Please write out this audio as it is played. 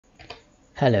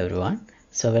Hello everyone,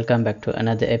 so welcome back to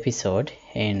another episode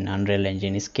in Unreal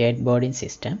Engine skateboarding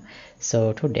system.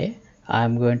 So today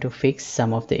I'm going to fix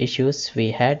some of the issues we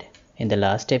had in the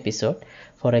last episode.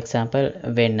 For example,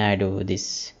 when I do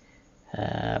this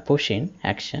push-in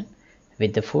action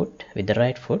with the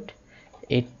right foot,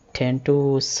 it tend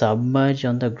to submerge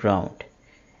on the ground,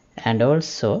 and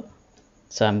also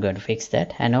so I'm going to fix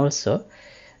that. And also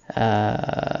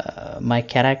my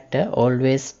character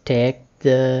always take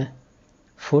the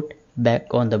foot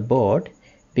back on the board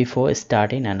before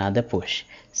starting another push.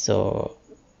 So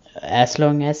as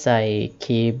long as I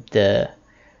keep the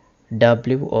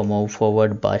W or move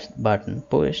forward button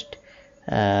pressed,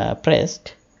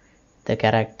 the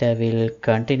character will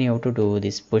continue to do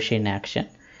this push-in action,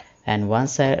 and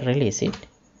once I release it,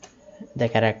 the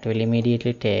character will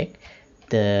immediately take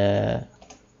the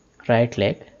right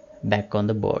leg back on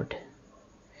the board.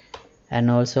 And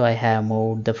also I have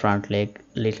moved the front leg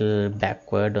little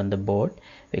backward on the board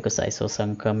because I saw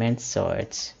some comments, so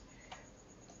it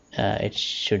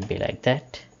should be like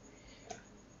that.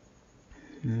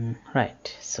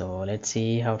 Right, so let's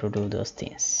see how to do those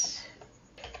things.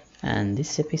 And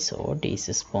this episode is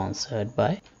sponsored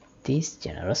by these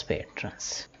generous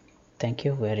patrons. Thank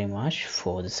you very much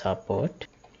for the support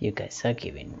you guys are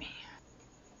giving me.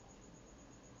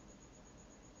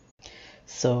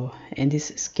 So in this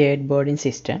skateboarding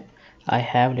system, I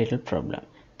have little problem.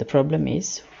 The problem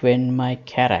is when my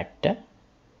character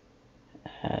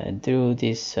do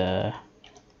this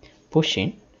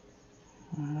pushing,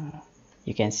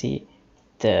 you can see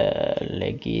the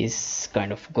leg is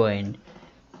kind of going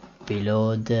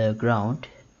below the ground,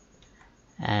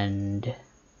 and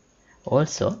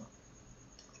also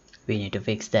we need to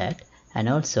fix that. And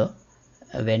also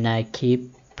when I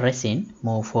keep pressing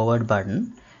move forward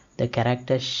button, the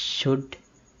character should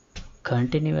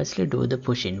continuously do the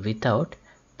pushing without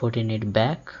putting it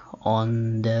back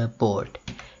on the board.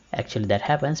 Actually that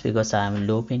happens because I am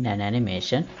looping an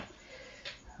animation.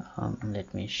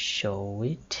 Let me show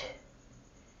it.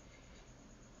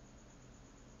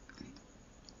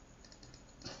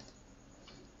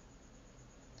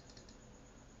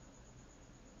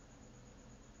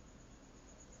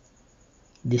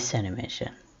 This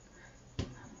animation,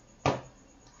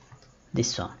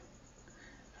 this one,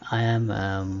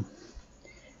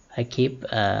 I keep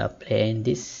playing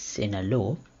this in a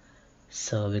loop,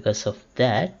 so because of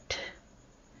that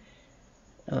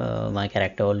my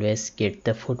character always get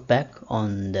the foot back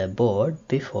on the board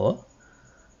before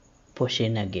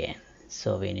pushing again,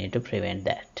 so we need to prevent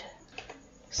that.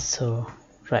 So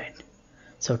right,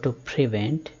 so to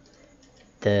prevent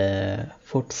the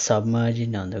foot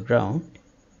submerging on the ground,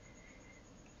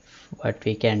 what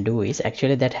we can do is,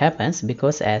 actually that happens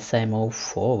because as I move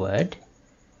forward,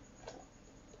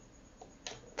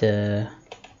 the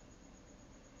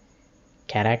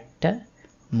character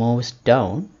moves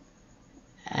down,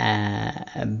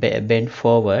 bend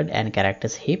forward, and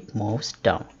character's hip moves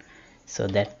down. So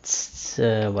that's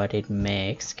what it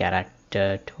makes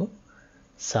character to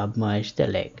submerge the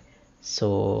leg.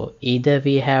 So either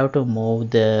we have to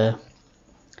move the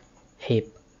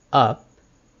hip up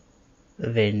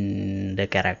when the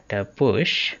character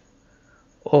push,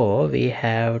 or we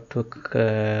have to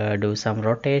do some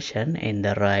rotation in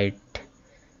the right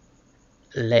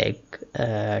leg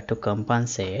to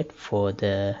compensate for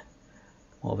the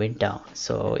moving down.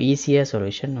 So easier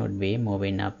solution would be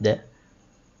moving up the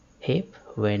hip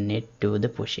when it do the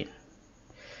pushing.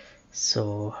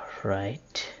 So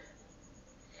right,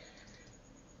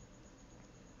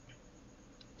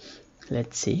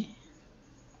 let's see.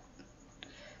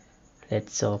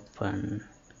 Let's open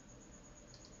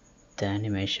the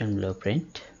animation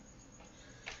blueprint.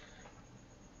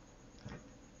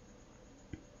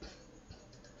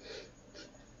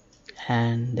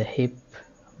 And the hip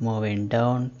moving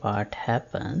down part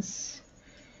happens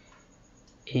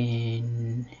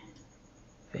in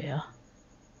where?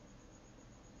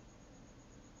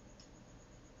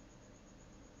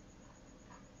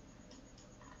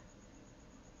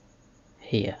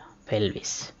 Here,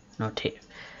 pelvis, not here.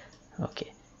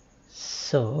 Okay,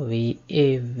 so we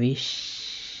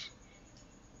wish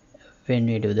when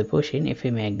we do the pushing, if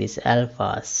we make this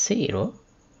alpha 0,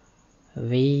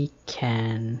 we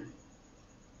can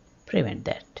prevent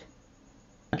that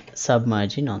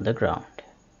submerging on the ground.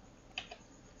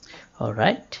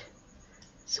 Alright,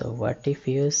 so what if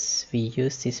we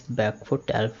use this back foot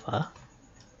alpha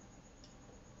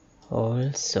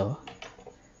also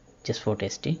just for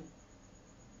testing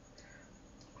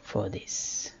for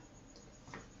this.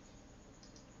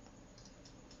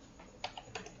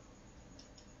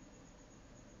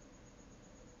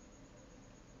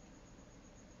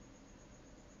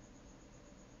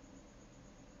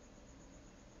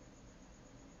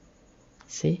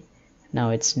 See,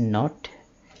 now it's not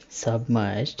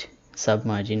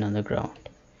submerging on the ground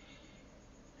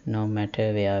no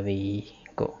matter where we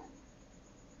go.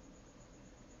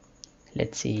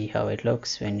 Let's see how it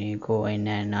looks when you go in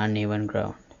an uneven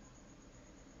ground.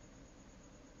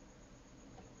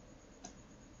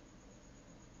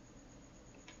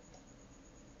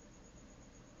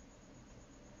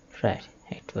 Right,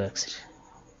 it works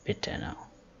better now.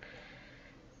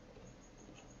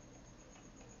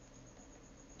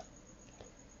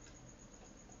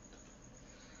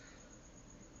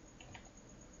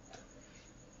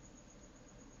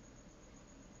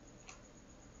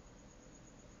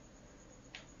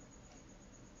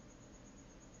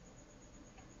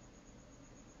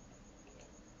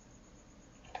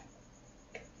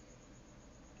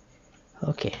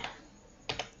 Okay,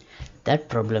 that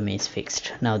problem is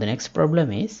fixed. Now the next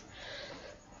problem is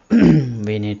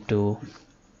we need to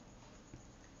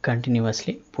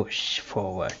continuously push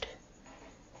forward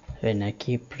when I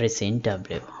keep pressing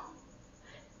W.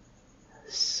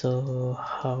 So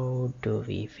how do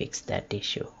we fix that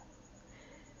issue?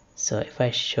 So if I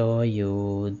show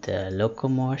you the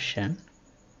locomotion,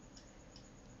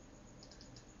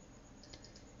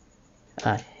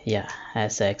 yeah,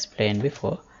 as I explained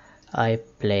before, I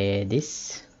play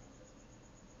this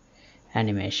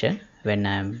animation when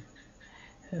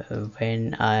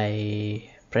I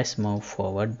press move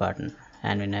forward button,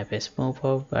 and when I press move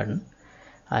forward button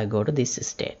I go to this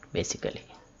state basically.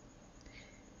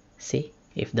 See,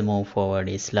 if the move forward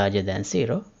is larger than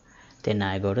 0, then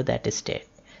I go to that state.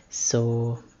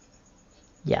 So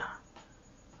yeah,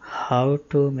 how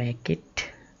to make it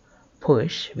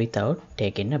push without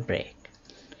taking a break?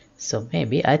 So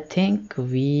maybe I think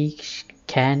we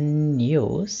can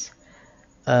use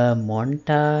a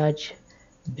montage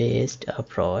based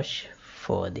approach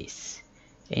for this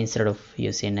instead of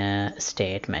using a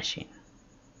state machine.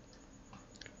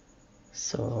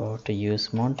 So to use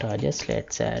montages,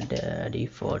 let's add a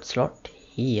default slot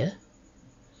here,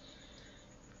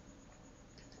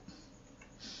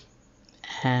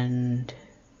 and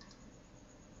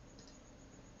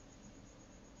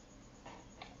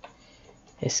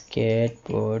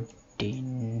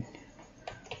skateboarding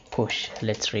push.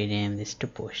 Let's rename this to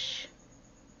push,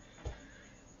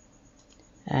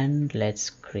 and let's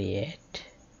create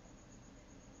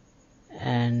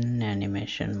an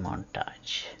animation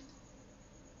montage.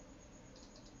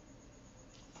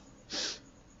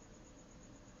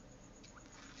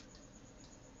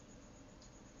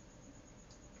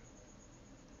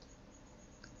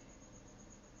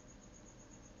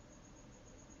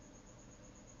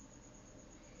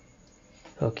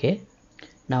 Okay,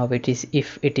 now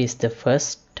if it is the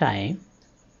first time,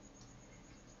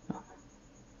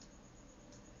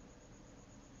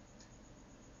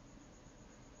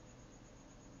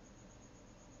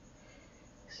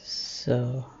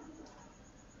 so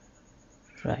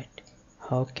right,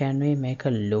 how can we make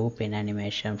a loop in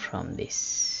animation from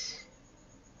this?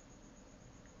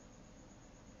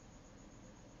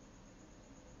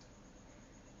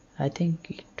 I think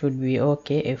it would be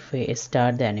okay if we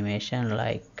start the animation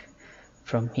like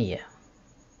from here.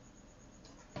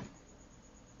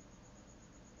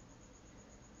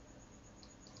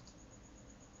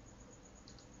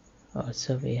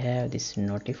 Also we have this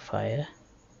notifier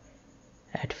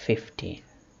at 15.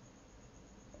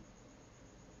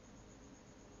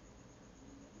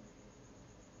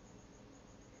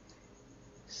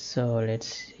 So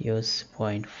let's use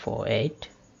 0.48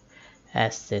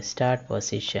 as the start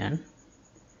position,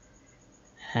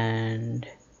 and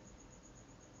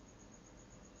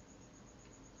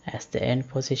as the end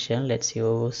position let's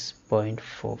use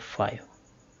 0.45.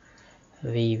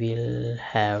 We will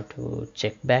have to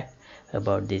check back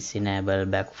about this enable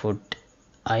back foot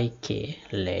IK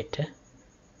later.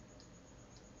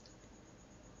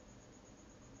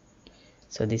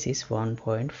 So this is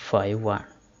 1.51,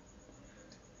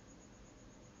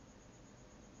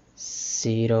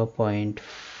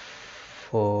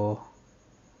 0.4,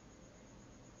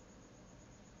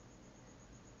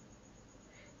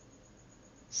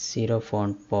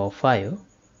 0.45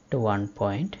 to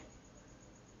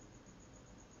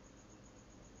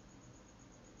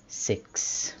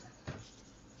 1.6.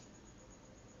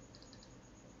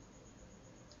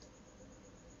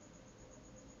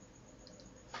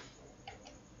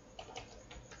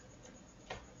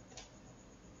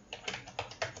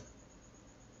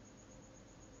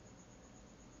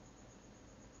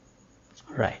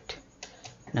 Right,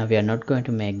 now we are not going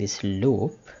to make this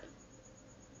loop,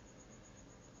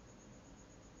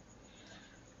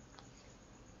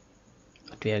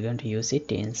 but we are going to use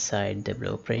it inside the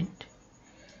blueprint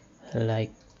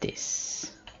like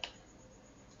this.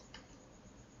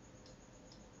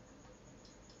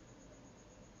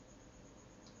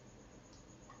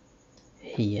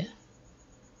 here.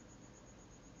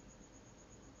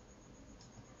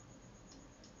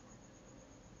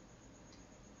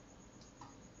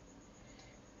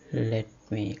 Let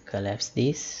me collapse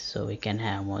this so we can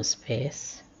have more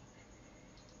space.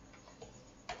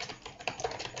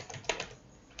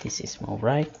 This is more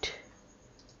right.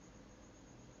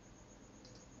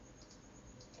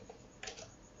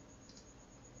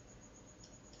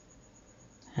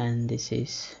 And this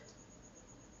is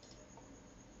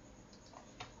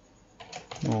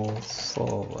move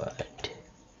forward.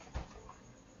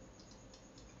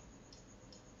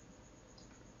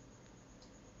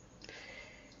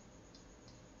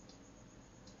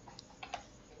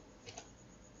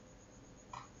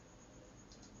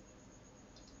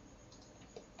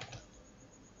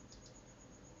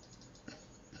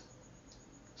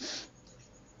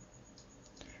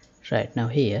 Right, now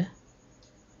here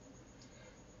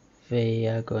we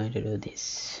are going to do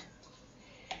this.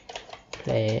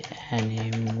 Play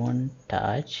anime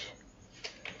montage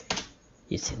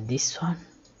using this one.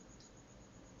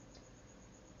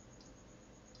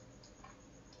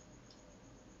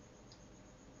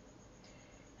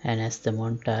 And as the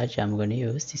montage, I'm going to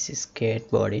use this is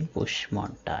skateboarding push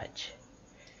montage.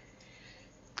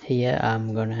 Here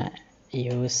I'm gonna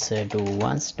use do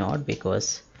once node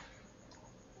because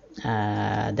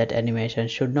that animation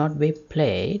should not be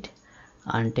played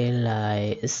until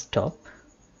I stop.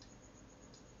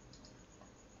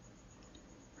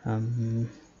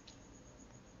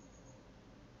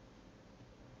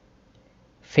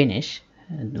 Finish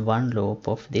one loop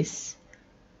of this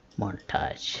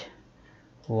montage.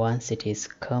 Once it is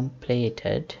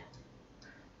completed,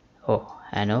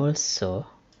 and also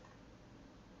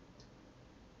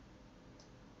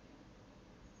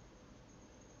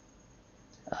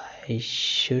I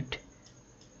should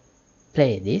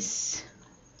play this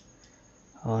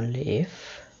only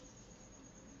if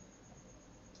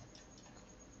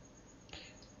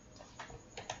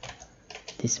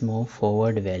this move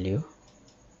forward value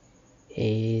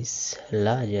is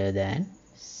larger than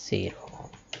 0.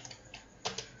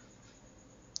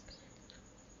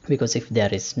 Because if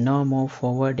there is no move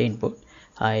forward input,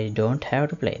 I don't have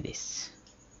to play this.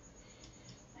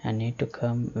 I need to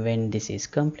come when this is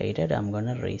completed. I'm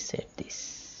gonna reset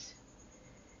this.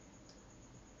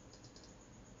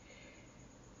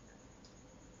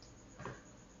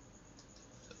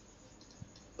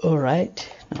 Alright,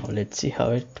 now let's see how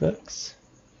it works.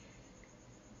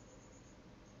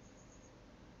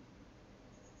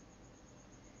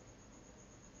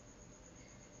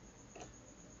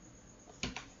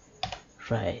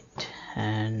 Right,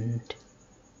 and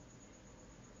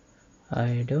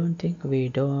I don't think we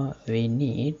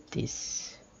need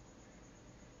this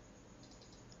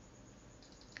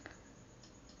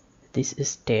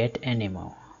state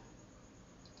anymore.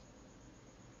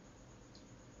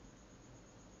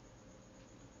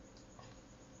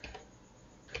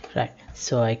 Right,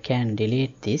 so I can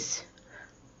delete this,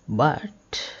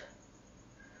 but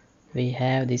we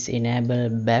have this enable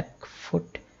back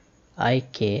foot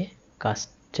IK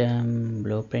custom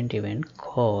blueprint event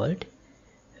called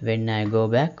when I go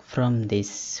back from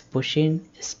this pushing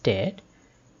state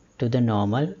to the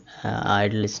normal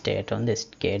idle state on the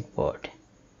skateboard.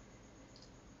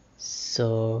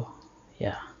 So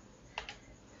yeah,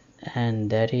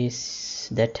 and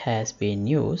that has been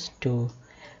used to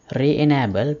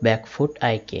re-enable back foot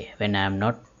IK when I am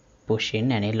not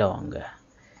pushing any longer.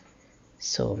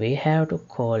 So we have to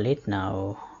call it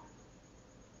now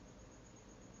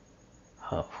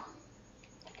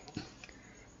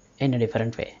in a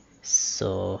different way.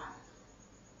 So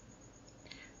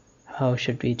how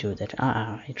should we do that?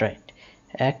 Right,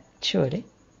 actually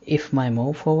if my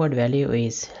move forward value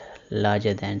is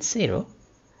larger than 0,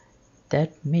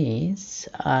 that means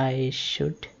I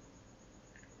should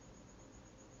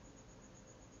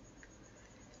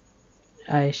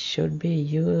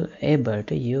be able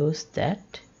to use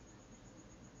that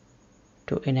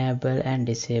to enable and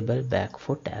disable back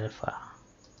foot alpha.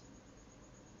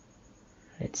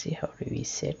 Let's see how do we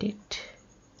set it.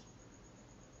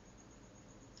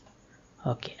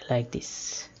 Okay, like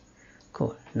this.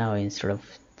 Cool. Now instead of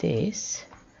this,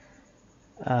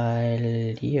 I'll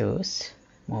use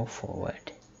move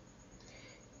forward.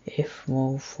 If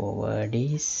move forward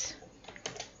is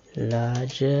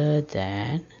larger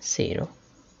than 0,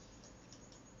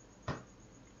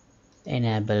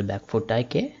 enable back foot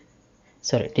IK.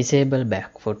 Sorry, disable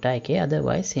back foot IK,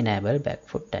 otherwise enable back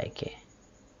foot IK.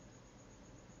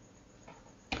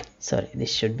 Sorry,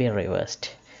 this should be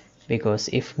reversed, because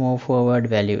if move forward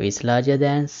value is larger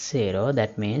than 0,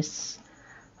 that means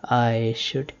I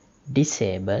should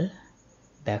disable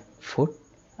back foot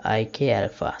ik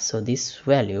alpha, so this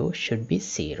value should be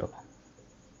 0,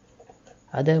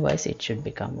 otherwise it should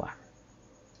become 1.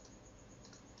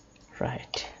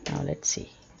 Right, now let's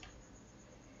see.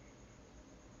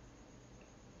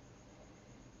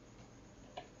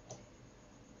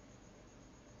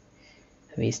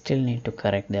 We still need to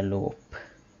correct the loop.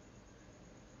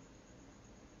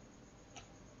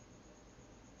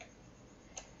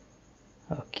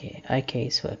 Okay, ik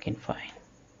is working fine.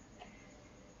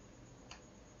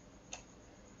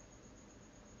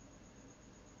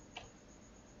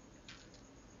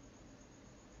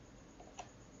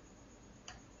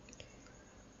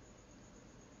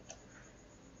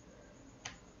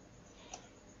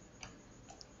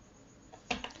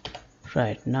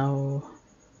 Right, now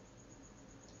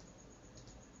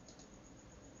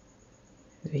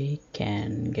we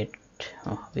can get,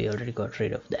 oh, we already got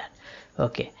rid of that.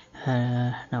 Okay,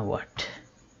 now what?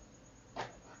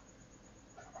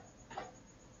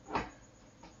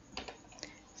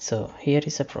 So here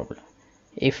is a problem.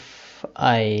 If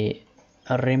I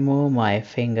remove my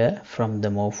finger from the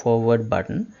move forward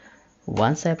button,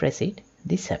 once I press it,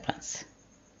 this happens,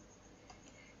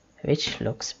 which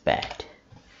looks bad.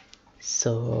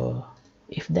 So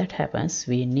if that happens,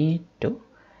 we need to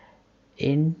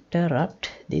interrupt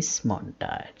this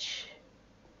montage.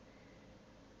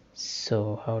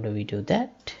 So how do we do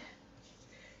that?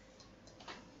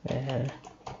 Well,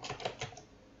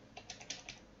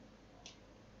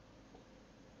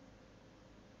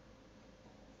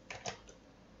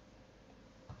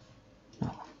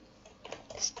 no,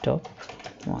 stop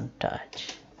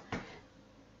montage.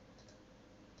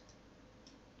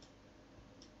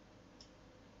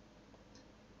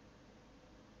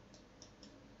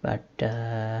 But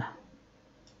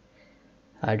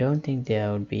I don't think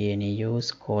there would be any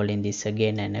use calling this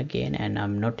again and again, and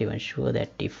I'm not even sure that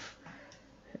if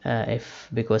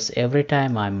because every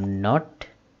time I'm not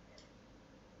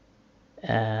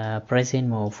pressing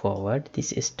move forward,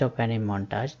 this stop any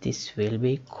montage, this will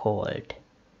be called.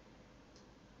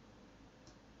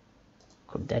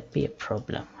 Could that be a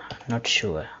problem? I'm not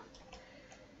sure.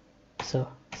 So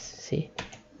see,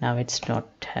 now it's not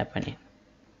happening,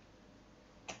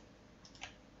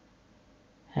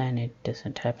 and it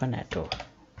doesn't happen at all.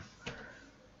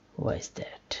 Why is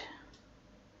that?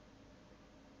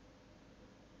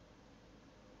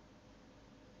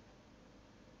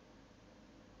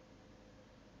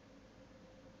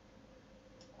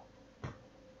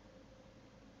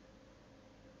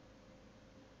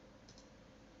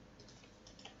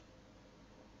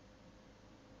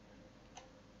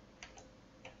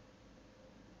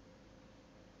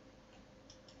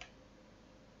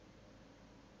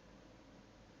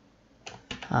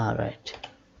 Alright,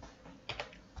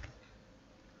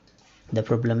 the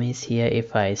problem is here,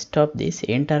 if I stop this,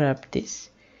 interrupt this,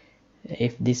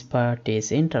 if this part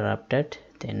is interrupted,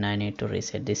 then I need to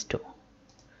reset this too.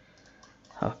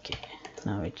 Okay,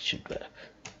 now it should work.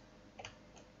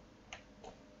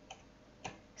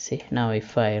 See, now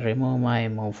if I remove my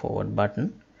move forward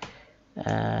button,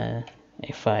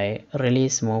 if I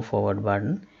release move forward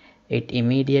button, it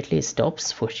immediately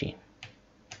stops pushing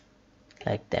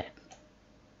like that.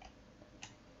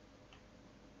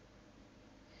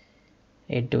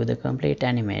 It do the complete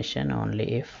animation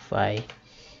only if I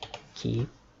keep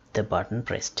the button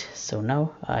pressed. So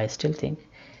now I still think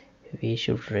we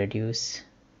should reduce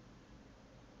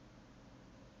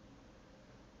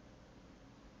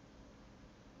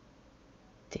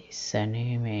this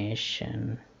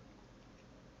animation.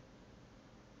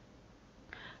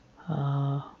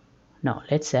 No,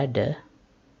 let's add a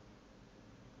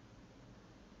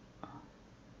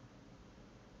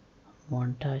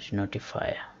montage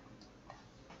notifier.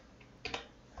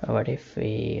 What if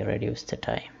we reduce the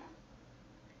time?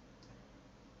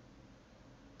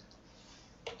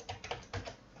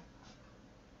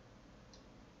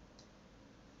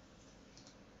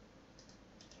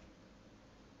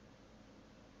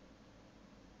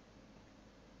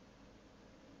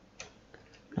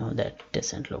 No, that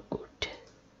doesn't look good.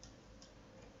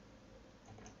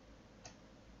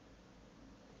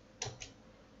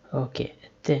 Okay,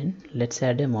 then let's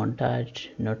add a montage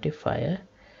notifier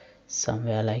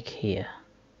somewhere like here.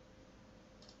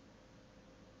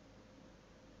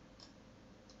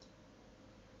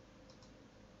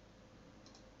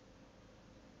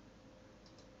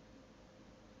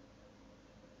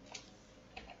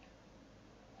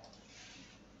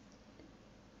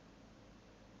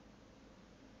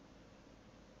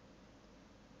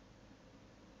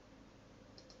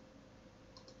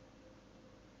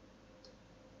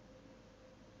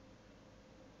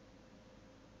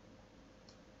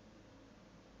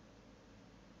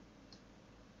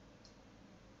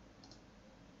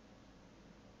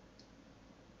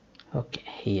 Okay,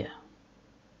 here.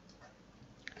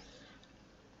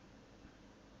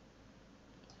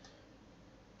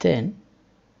 Then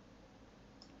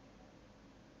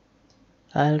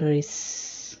I'll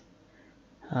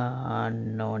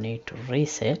no need to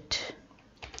reset.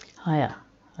 Yeah,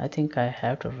 I think I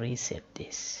have to reset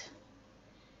this,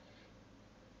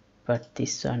 but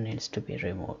this one needs to be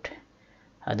removed,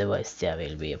 otherwise there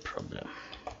will be a problem.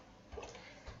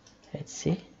 Let's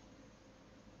see.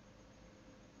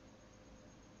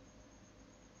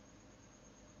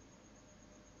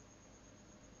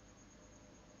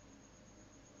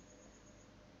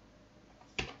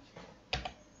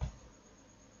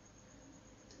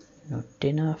 Not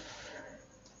enough.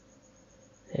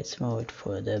 Let's move it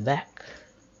further back.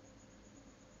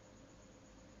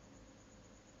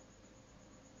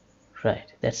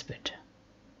 Right, that's better.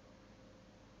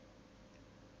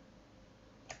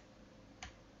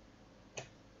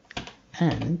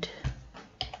 And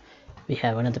we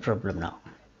have another problem now.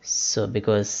 So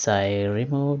because I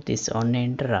removed this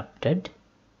uninterrupted,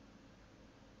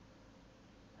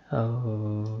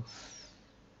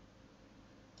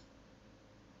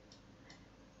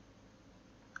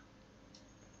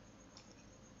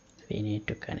 we need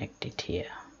to connect it here.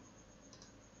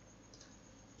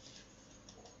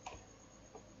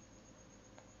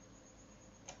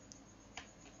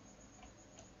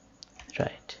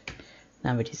 Right,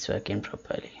 now it is working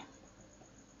properly.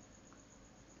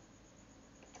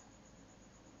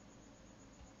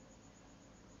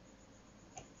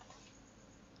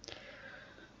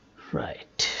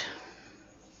 Right.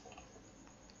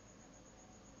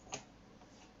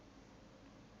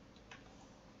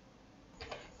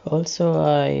 Also,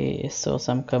 I saw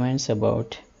some comments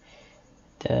about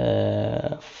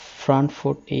the front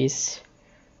foot is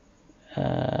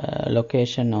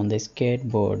location on the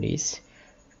skateboard is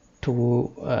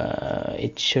to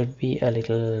it should be a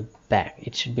little back.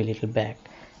 It should be a little back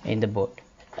in the board,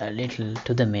 a little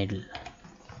to the middle.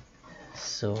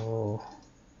 So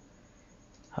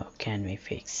how can we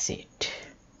fix it?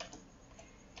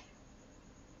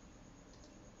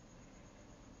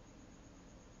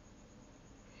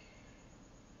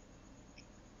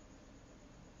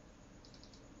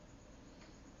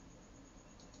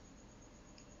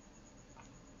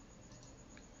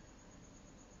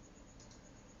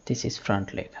 This is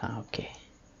front leg, okay.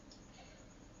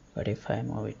 But if I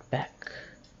move it back,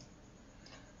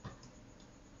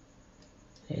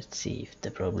 let's see if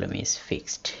the problem is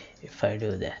fixed if I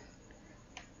do that.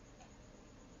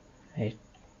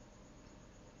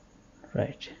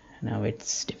 Right, now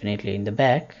it's definitely in the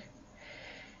back.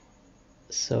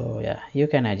 So yeah, you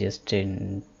can adjust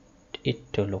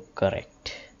it to look correct.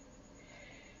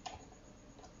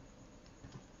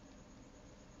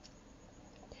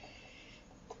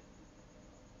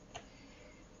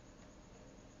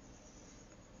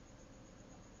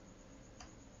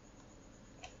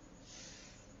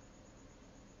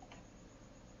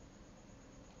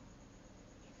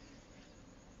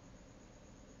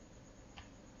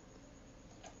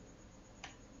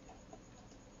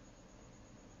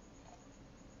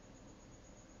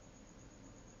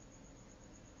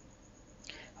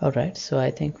 Alright, so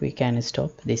I think we can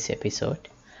stop this episode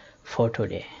for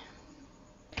today.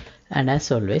 And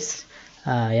as always,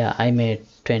 yeah, I made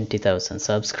 20,000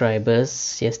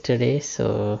 subscribers yesterday,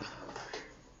 so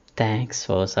thanks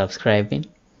for subscribing.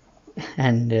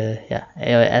 And yeah,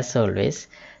 as always,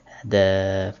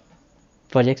 the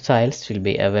project files will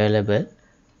be available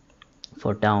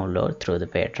for download through the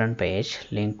Patreon page.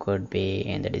 Link would be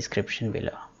in the description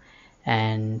below.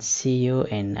 And see you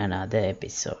in another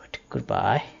episode.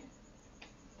 Goodbye.